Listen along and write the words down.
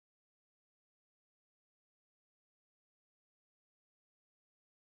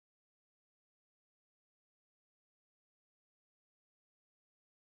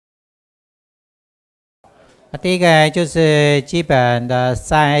第一个就是基本的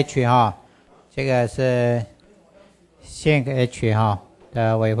sinH 哈，这个是 sin h 哈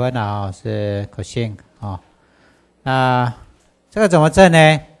的微分啊，是 cosine 啊。那这个怎么证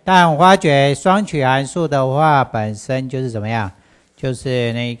呢？但我发觉双曲函数的话，本身就是怎么样？就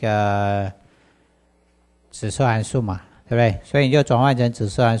是那个指数函数嘛，对不对？所以你就转换成指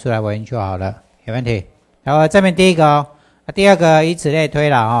数函数来微分就好了，没问题。然后这边第一个哦，第二个以此类推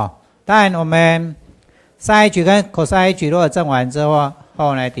了哦。当然我们 sinH 跟 cosH 如果证完之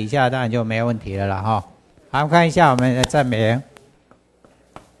后呢，底下当然就没有问题了啦哈。好，我们看一下我们的证明。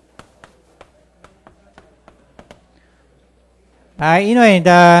来，因为你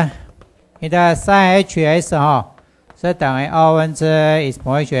的 sinHs 哈是等于2分之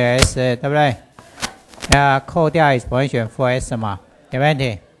exponential s， 对不对？扣掉 exponential 负 s 嘛，没问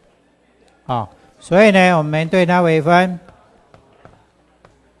题。好，所以呢，我们对它微分。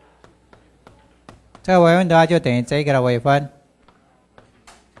这个微分的话就等于这个的微分。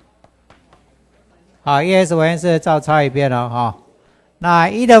好 ，1s 微分是照抄一遍了哈。那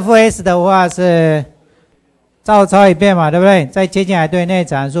1的负 s 的话是照抄一遍嘛，对不对？再接下来对内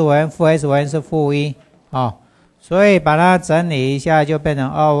函数微分负 s 微分是负1，所以把它整理一下就变成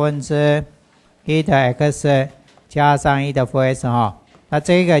2分之1的 x 加上1的负 s 哈。那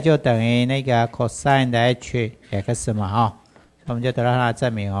这个就等于那个 cosine 的 hx 嘛哈，我们就得到它的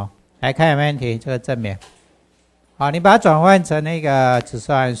证明哦。来看有没有问题？这个证明，好，你把它转换成那个指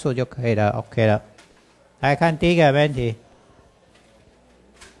数函数就可以了 ，OK 了。来看第一个有没有问题？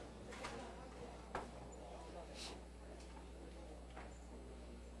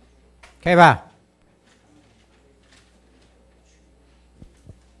可以吧？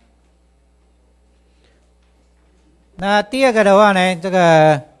那第二个的话呢，这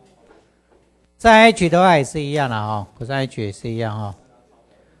个 sinH 的话也是一样的哈，cosH 也是一样哈。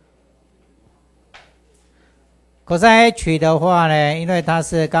cosH 的话呢，因为它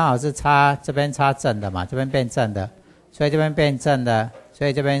是刚好是插这边插正的嘛，这边变正的，所以这边变正的，所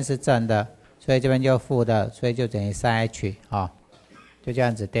以这边是正的，所以这边就负的，所以就等于 sinH 啊，就这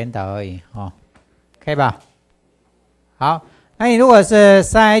样子颠倒而已啊，可以吧？好，那你如果是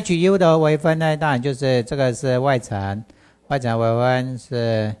sinHu 的微分呢，当然就是这个是外层微分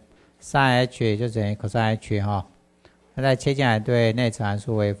是 sinH 就等于 cosH 哈，那再切进来对内层函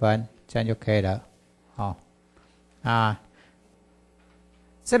数微分，这样就可以了，好。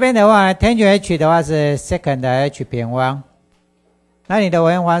这边的话 tangent h 的话是 secant 的 h 平方，那你的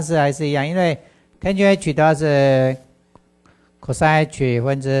微分方式还是一样，因为 tangent h 的话是 cosH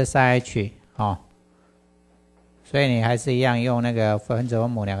分之 sinH 所以你还是一样用那个分子分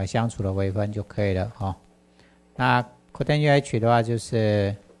母两个相除的微分就可以了那 cotangent h 的话就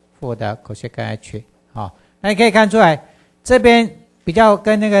是负的 cosecant h 那你可以看出来这边比较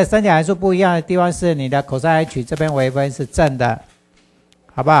跟那个三角函数不一样的地方是，你的 cosH 这边微分是正的，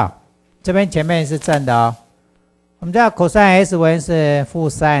好不好？这边前面是正的哦。我们知道 cosS 微分是负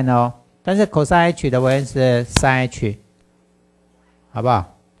sin 哦，但是 cosH 的微分是 sinH， 好不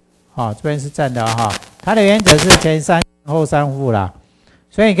好？这边是正的哈。它的原则是前3后3负啦，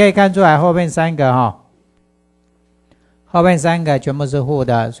所以你可以看出来后面3个后面3个全部是负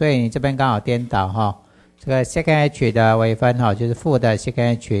的，所以你这边刚好颠倒哈。这个 secant h 的微分就是负的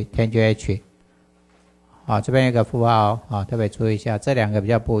secant h tangent h， 这边有个负号特别注意一下，这两个比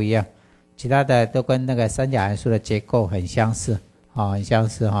较不一样，其他的都跟那个三角函数的结构很相似很相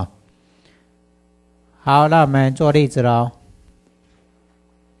似好，那我们做例子咯。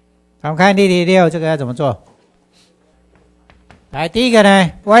我们看例题6，这个要怎么做？来，第一个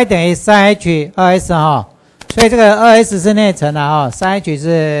呢 ，y 等于 sinH 2s 所以这个 2s 是内层sinH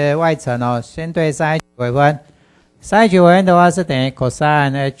是外层先对 sinH 微分 ，sinH 微分的话是等于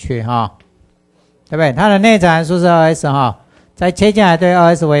cosine h 对不对？它的内层函数是 2s 再切进来对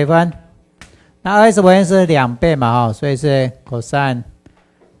 2s 微分，那 2s 微分是2倍嘛所以是 cosine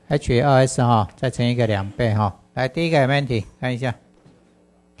h 2s 再乘一个2倍来，第一个有没有问题？看一下，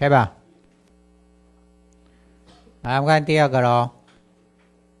可以吧？来，我们看第二个咯。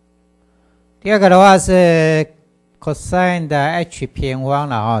第二个的话是 cosine 的 h 平方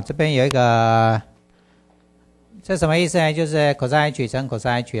了这边有一个，这什么意思呢？就是 cosine h 乘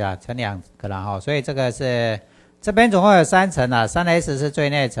cosine h 啦，乘2个啦所以这个是这边总共有3层啦 ，3s 是最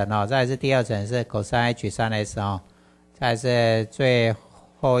内层再来是第二层是 cosine h 3s 再来是最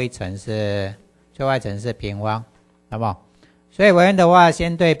后一层是最外层是平方，好不好？所以微分的话，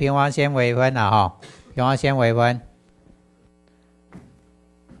先对平方先微分了平方先微分。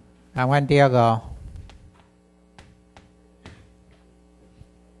来看第二个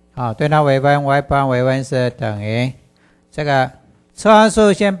对它微分 y 帮微分是等于这个次函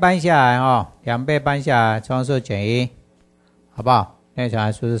数先搬下来2倍搬下来，冲数减1，好不好？内层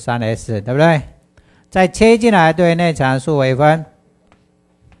函数是 3s， 对不对？再切进来对内层函数微分。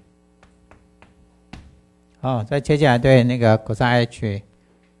哦，再切进来对那个 cos h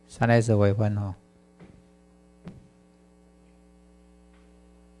 3s 微分哦。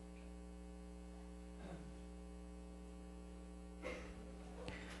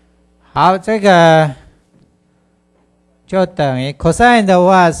好，这个就等于 cosine 的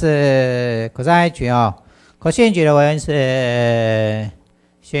话是 cosine h 哦 ，cosine h 的微分是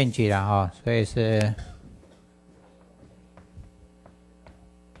线距了哈，所以是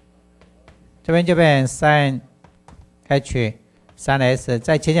这边就变成 sin h 3s，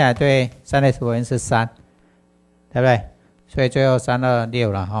 再切下来对 3s 微分是3，对不对？所以最后3到6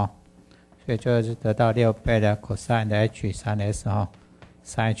了哈，所以最后是得到6倍的 cosine 的 h 3s 哈。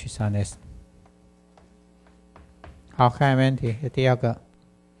3h 3s， 好，看有没有问题？第二个，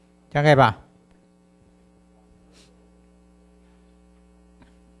这样可以吧？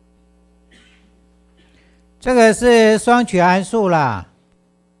这个是双曲函数啦，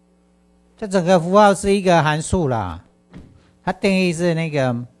这整个符号是一个函数啦，它定义是那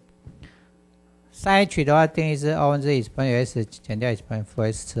个 3h 的话，定义是 O 分之 e 分之 s 减掉 e 分负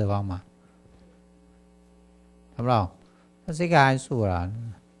s 次方嘛，懂不懂？这是一个函数啦，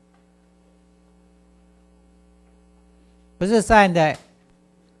不是 sin 的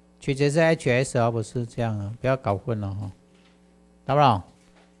取值是 hs 而不是这样啊，不要搞混了哈，懂不懂？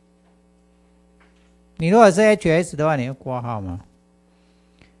你如果是 hs 的话，你要括号嘛，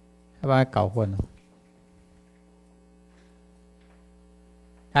要不然搞混了。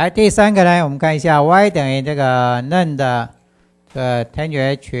来，第三个呢，我们看一下 y 等于这个 ln 的这个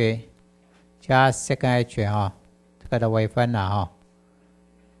tangent h 加 secant h 哈。这个的微分了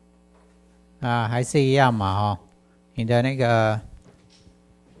哈，还是一样嘛哈，你的那个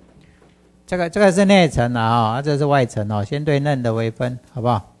这个是内层了哈，这是外层哦，先对ln的微分，好不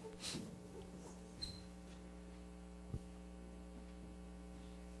好？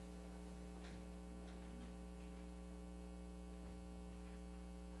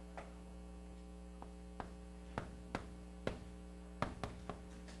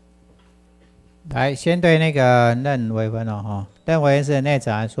来，先对那个ln微分哦哈，ln微分是内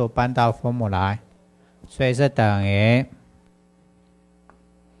层函数搬到分母来，所以是等于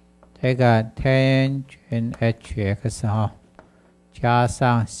这个 tangent hx 哈加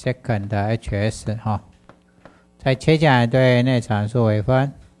上 secant 的 hs 哈，再切进来对内层函数微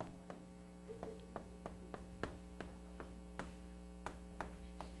分。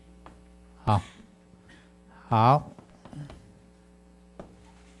好。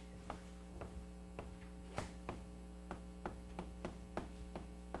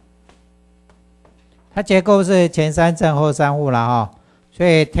它结构是前3正后3负了哈，所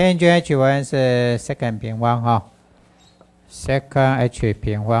以 tangent h 微分是 secant 平方哈 ，secant h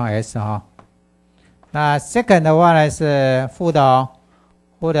平方 s 哈。那 secant 的话呢是负的哦，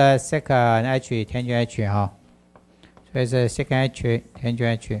负的 secant h tangent h 哈，所以是 secant h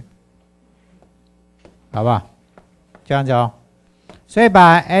tangent h， 好不好？这样子哦，所以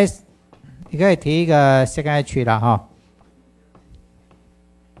把 s 你可以提一个 secant h 了哈。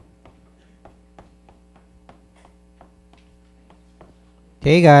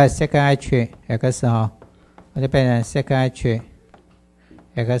第一个 secant h x 哈，我就变成 secant h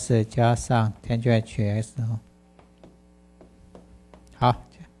x 加上 tangent h x 哈。好，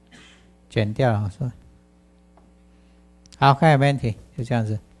减掉了，是吧？好，看有没有问题？就这样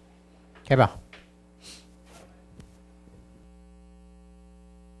子，可以吧？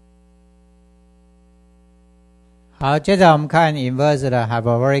好，接着我们看 inverse 的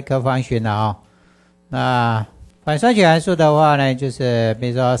hyperbolic function 了哦。那反双曲函数的话呢，就是比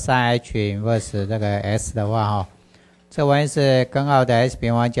如说 sin h inverse 这个 s 的话哈，这微分是根号的 s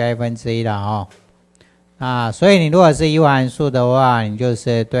平方加1分之1了哈。那所以你如果是一维函数的话，你就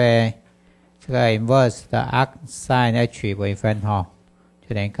是对这个 inverse 的 arc sin h 微分哈，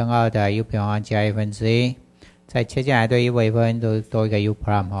就等于根号的 u 平方加1分之1，再切进来对 u 微分都多一个 u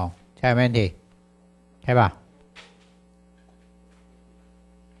prime 哈，这样有没问题？可以吧？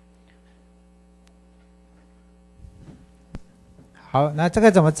好，那这个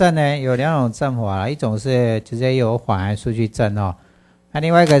怎么证呢？有2种证法啦，一种是直接由反函数去证哦，那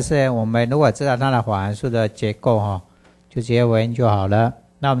另外一个是我们如果知道它的反函数的结构哈，就直接微分就好了。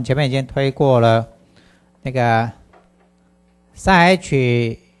那我们前面已经推过了那个 sin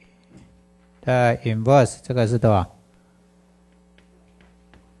h 的 inverse， 这个是多少？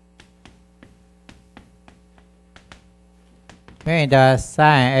因为你的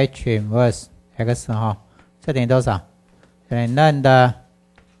sin h inverse x 哈，这等于多少？等于ln的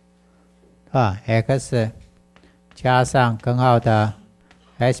x 加上根号的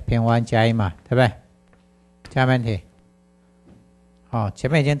s 平方加1嘛，对不对？加问题。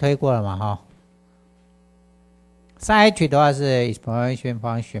前面已经推过了嘛sin h 的话是 exponential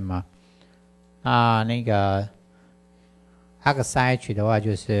function 嘛，那个sin h 的话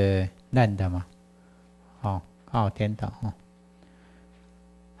就是 ln 的嘛，刚好颠倒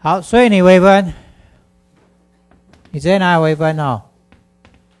好，所以你微分，你直接拿来微分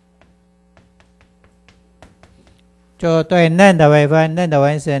就对 ln 的微分 ，ln 的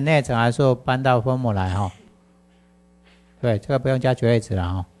微分是内层函数搬到分母来对，这个不用加绝对值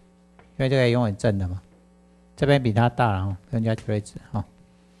了因为这个永远正的嘛，这边比它大了不用加绝对值好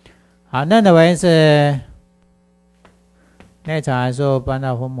，ln 的微分是内层函数搬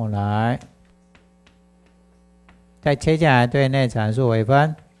到分母来，再切下来对内层函数微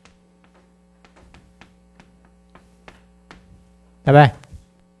分，对不对？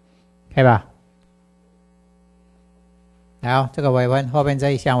可以吧？来这个微分后面这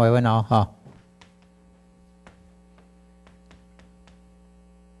一项微分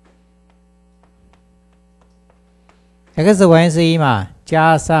x 微分是1嘛，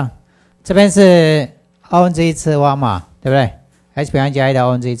加上这边是 O(n)(g) 次方嘛，对不对 ？x 平方加1的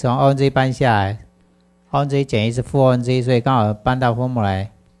O(n)(g) 次方 ，O(n)(g) 搬下来 ，O(n)(g) 减1是负 O(n)(g) 所以刚好搬到分母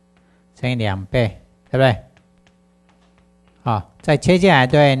来乘以2倍，对不对？再切进来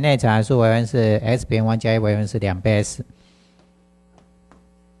对内层函数微分是 x 平方加1微分是2倍 s。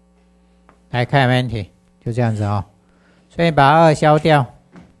来看问题，就这样子所以把2消掉，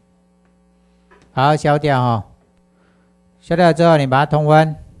把2消掉消掉之后你把它通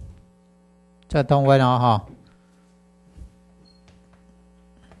分，这通分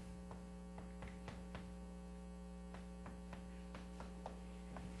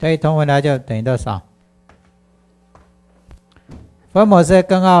所以通分它就等于多少？分母是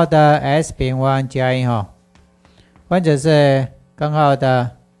根号的 s 平方加1分子是根号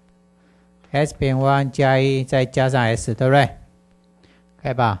的 s 平方加1再加上 s， 对不对？可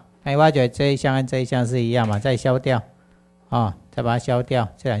以吧？那你发觉这一项跟这一项是一样嘛？再消掉再把它消掉，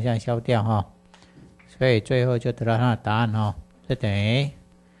这两项消掉所以最后就得到它的答案这等于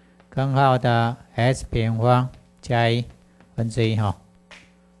根号的 s 平方加1分之1有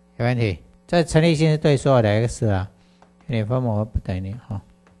问题？这成立性是对所有的 x 啊，你分母不等于0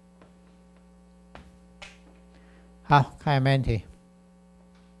好，看有没有问题？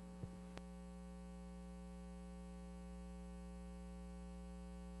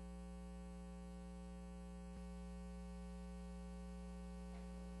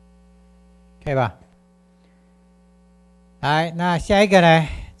可以吧？来，那下一个呢？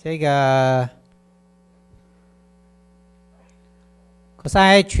这个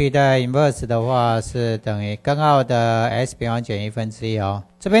cosine h 的 inverse 的话是等于根号的 s 平方减1分之1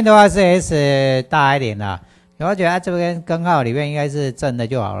这边的话是 s 大于0啦。你会觉得这边根号里面应该是正的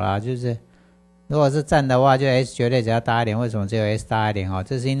就好了，就是如果是正的话，就 s 绝对只要大于0。为什么只有 s 大于0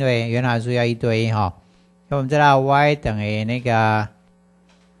这是因为原函数要1对1因为我们知道 y 等于那个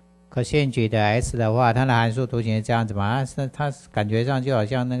cosine 的 s 的话，它的函数图形是这样子嘛？它感觉上就好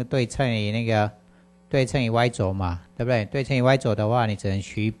像那个对称于y 轴嘛，对不对？对称于 y 轴的话，你只能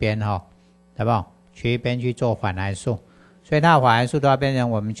取一边好不好？取一边去做反函数，所以它的反函数都要变成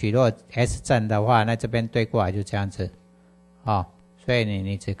我们取。如果 s 正的话，那这边对过来就这样子所以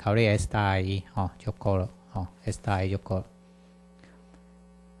你只考虑 s 大于1就够了s 大于1就够了。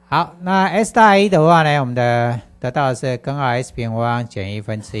好，那 s 大于1的话呢，我们得到的是根号 s 平方减1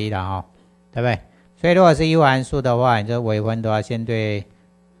分之1了对不对？所以如果是一函数的话，你这微分的话，先对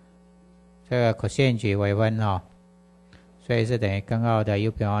这个 cosine 微分所以是等于根号的 u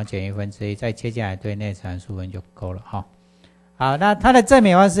平方减1分之1，再切进来对内层函数分就够了好，那它的证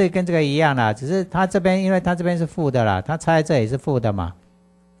明方式跟这个一样啦，只是它这边因为它这边是负的啦，它插在这里是负的嘛，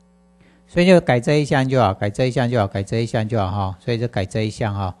所以就改这一项就好，改这一项就好，改这一项就好所以就改这一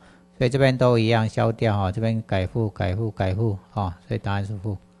项所以这边都一样消掉这边改负改负改负所以答案是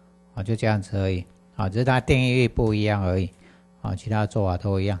负就这样子而已只是它定义域不一样而已其他的做法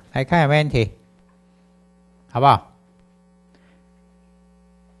都一样。来看有没有问题，好不好？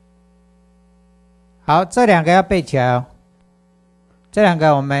好，这两个要背起来这两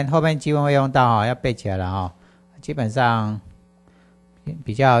个我们后面基本会用到要背起来了基本上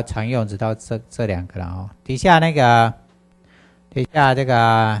比较常用只到这两个了底下这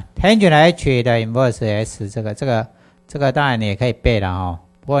个 tangent h 的 inverse s 这个当然你也可以背了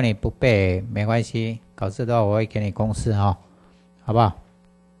不过你不背没关系，考试的话我会给你公式好不好？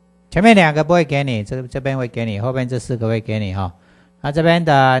前面两个不会给你，这边会给你，后面这四个会给你那这边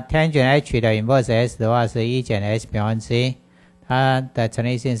的 tangent h 的 inverse s 的话是1减 s 平方之1，它的成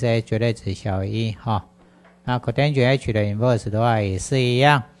立性是 h 绝对值小于1哈。那 cotangent h 的 inverse 的话也是一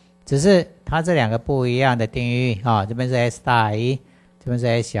样，只是它这两个不一样的定义啊，这边是 s 大于1，这边是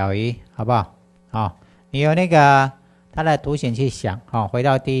s 小于1，好不好？好，你有那个它的图形去想哈，回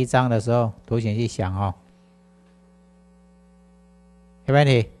到第一章的时候图形去想哈，有问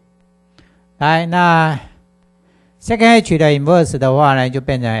题？来，那 second h 的 inverse 的话呢，就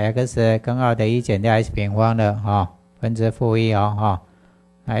变成 x 根号的1减掉 s 平方的哈，分之负1哦哈，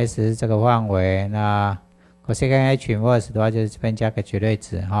那 s 是这个范围，那 cosecant h inverse 的话就是这边加个绝对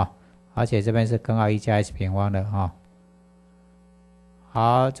值哈，而且这边是根号1加 s 平方的哈。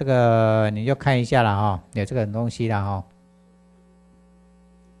好，这个你就看一下了哈，有这个东西了哈。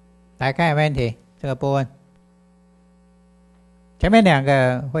来看有没有问题？这个部分前面两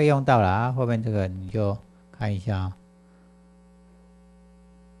个会用到了啊，后面这个你就看一下啊。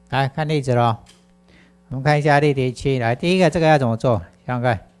来看例子咯，我们看一下例题7。来，第一个这个要怎么做？想想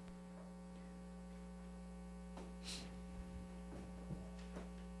看。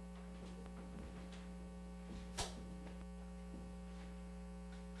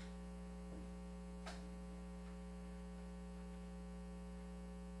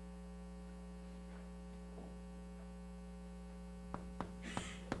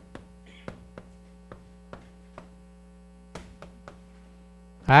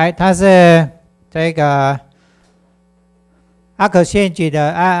来，它是这个阿克线距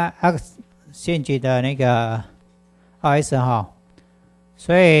的阿克线距的那个 2s 哈，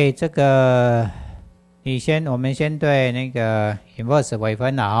所以这个我们先对那个 inverse 微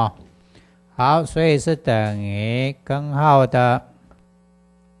分了哈。好，所以是等于根号的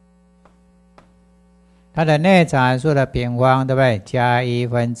它的内场函数的平方，对不对？加1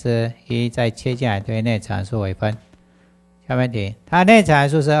分之1再切进来对内场函数微分。下面题，它内场函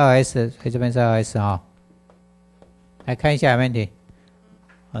数是 2s， 所以这边是 2s 哈。来看一下有没有问题？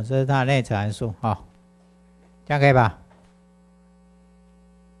这是它的内场函数哈，这样可以吧？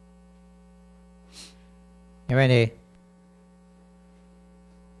有没有问题？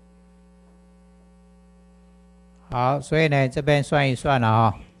好，所以呢，这边算一算了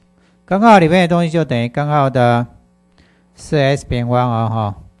哈，根号里面的东西就等于根号的 4s 平方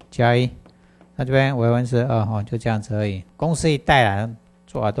哈加1。那这边微分是2哈，就这样子而已。公式一带来，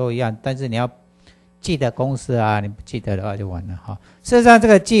做法都一样，但是你要记得公式啊，你不记得的话就完了哈。事实上，这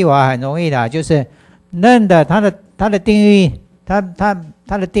个记法很容易的，就是认的它的定义，它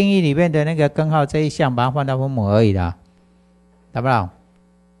的定义里面的那个根号这一项，把它放到分母而已的，懂不懂？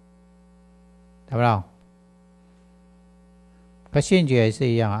懂不懂？cosine也是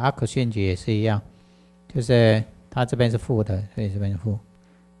一样啊，cosine也是一样，就是它这边是负的，所以这边是负，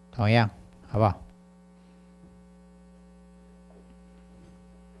同样。好不好？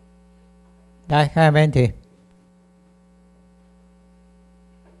来看有没有问题？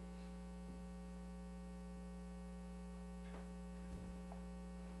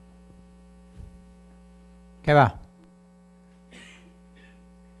可以吧？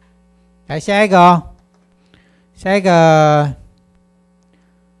来下一个哦，下一个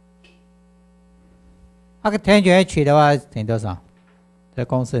arctangent h 的话等于多少？这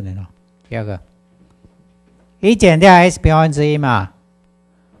公式能了。第二个1减掉 s 平方分之1嘛，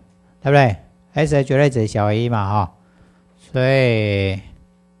对不对 ？s 的绝对值小于1嘛哈，所以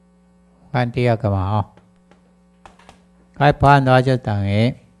看第二个嘛哈。Part2的话就等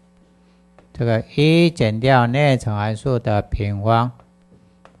于这个1减掉内场函数的平方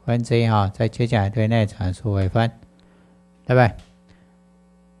分之1哈，再接下来对内场函数微分，对不对？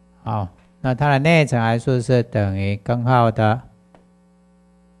好，那它的内场函数是等于根号的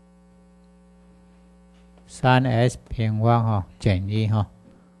3s 平方哈减1哈，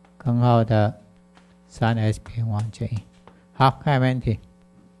根号的3s 平方减1。好，看有没有问题？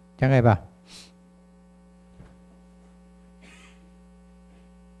这样可以吧？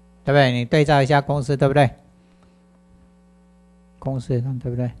对不对？你对照一下公式，对不对？公式上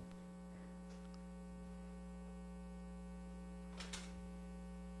对不对？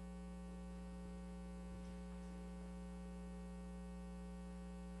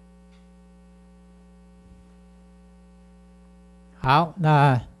好，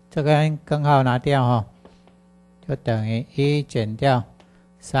那这个根号拿掉哈，就等于1减掉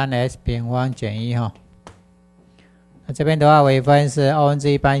 3s 平方减1哈。那这边的话，微分是2分之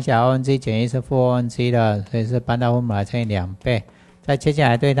1搬小2分之1减1是负2分之1的，所以是搬到分母来乘以2倍。再接下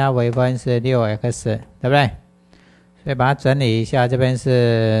来对它微分是 6x， 对不对？所以把它整理一下，这边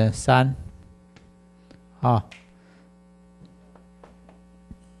是3，好。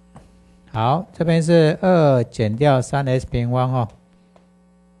好，这边是2减掉 3s 平方哈，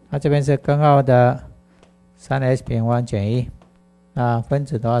那这边是根号的 3s 平方减1，那分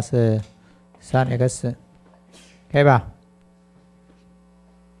子的话是 3x， 可以吧？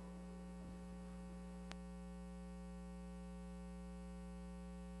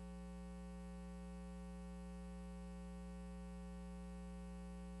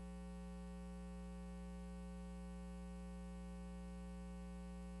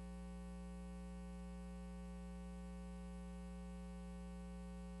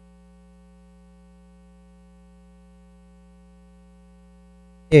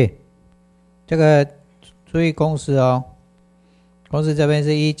这个注意公式哦，公式这边是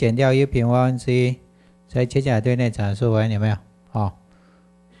1减掉1平方分之1，所以接下来对内阐述为有没有？哦，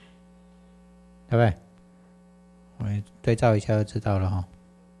对不对？我们对照一下就知道了哈。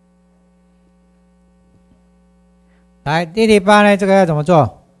来，例题8呢，这个要怎么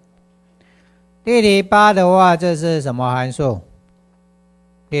做？例题8的话，这是什么函数？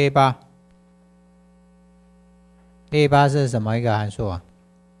例题8，例题8是什么一个函数啊？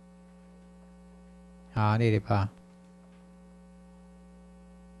好，例题8，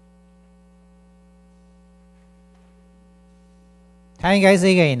它应该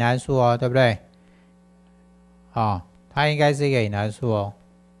是一个隐函数哦，对不对？哦，它应该是一个隐函数哦。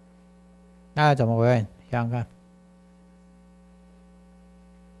那怎么回问？想想看。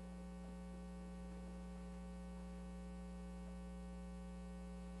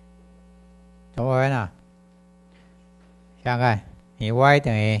怎么回呢？想想看，你 y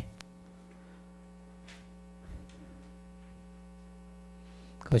等于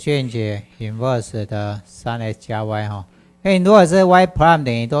cosine inverse 的 3x 加 y 哈。因为如果是 y prime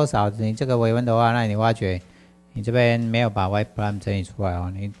等于多少，你这个微分的话，那你发觉你这边没有把 y prime 整理出来哦，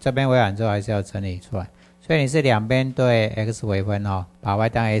你这边微完之后还是要整理出来，所以你是两边对 x 微分哦，把 y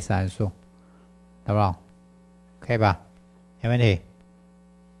当 x 函数，懂不懂？可以吧？没问题。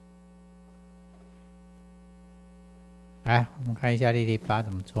来，我们看一下例题8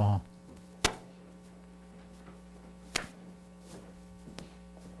怎么做哦。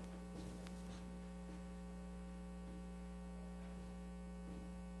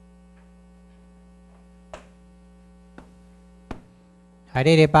来，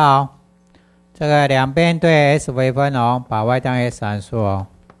例题8哦，这个两边对 s 微分哦，把 y 当 x 函数哦，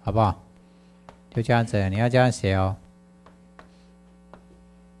好不好？就这样子，你要这样写哦。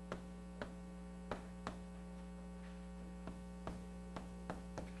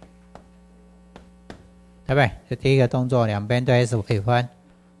对不对？这第一个动作，两边对 s 微分，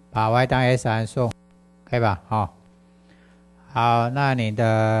把 y 当 x 函数，可以吧？好，好，那你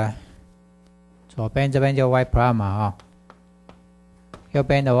的左边这边就 y prime 嘛，哈，右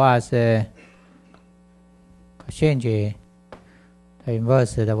边的话是 cosine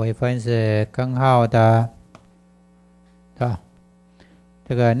inverse 的微分是根号的，对吧？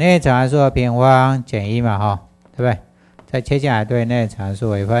这个内场函数的平方减1嘛，哈，对不对？再切下来对内场函数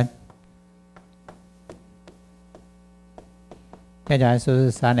微分。内场函数是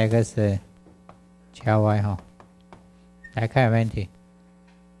 3x 加 y 哈，来看有没有问题，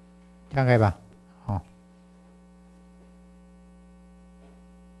这样可以吧？好，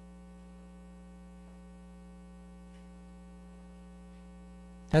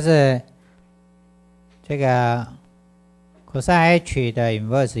但是这个 cosine h 的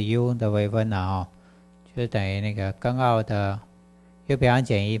inverse u 的微分呢，哦，就是等于那个根号的右平方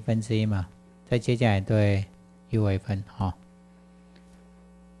减1分之1嘛，再接下来对 u 微分，哈。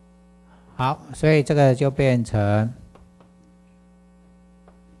好，所以这个就变成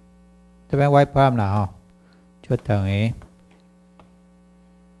这边 y prime 了哈，就等于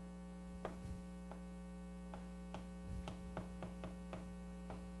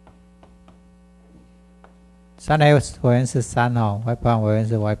3x 微分是3哦 ，y prime 微分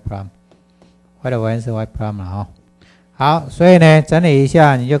是 y prime，y 的微分是 y prime 了哈。好，所以呢，整理一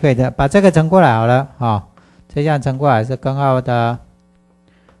下，你就可以把这个乘过来好了哈。这项乘过来是根号的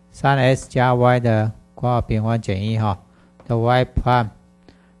 3x 加 y 的括号平方减1哈的 y prime，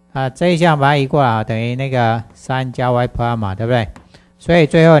 这一项把它移过来，等于那个3加 y prime 嘛，对不对？所以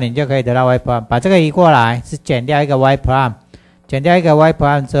最后你就可以得到 y prime， 把这个移过来是减掉一个 y prime， 减掉一个 y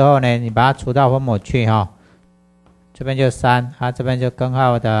prime 之后呢，你把它除到分母去哈，这边就3，这边就根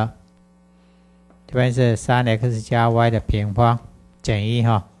号的，这边是 3x 加 y 的平方减1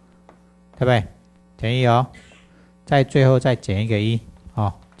哈，对不对？减1哦，再最后再减一个1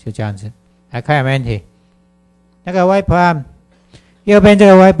哦。就这样子，来看有没有问题。那个 y prime 右边这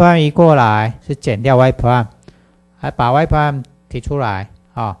个 y prime 移过来是减掉 y prime， 还把 y prime 提出来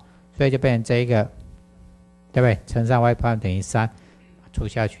啊，所以就变成这一个，对不对？乘上 y prime 等于3，除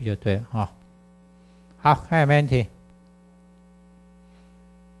下去就对了哈。好，看有没有问题。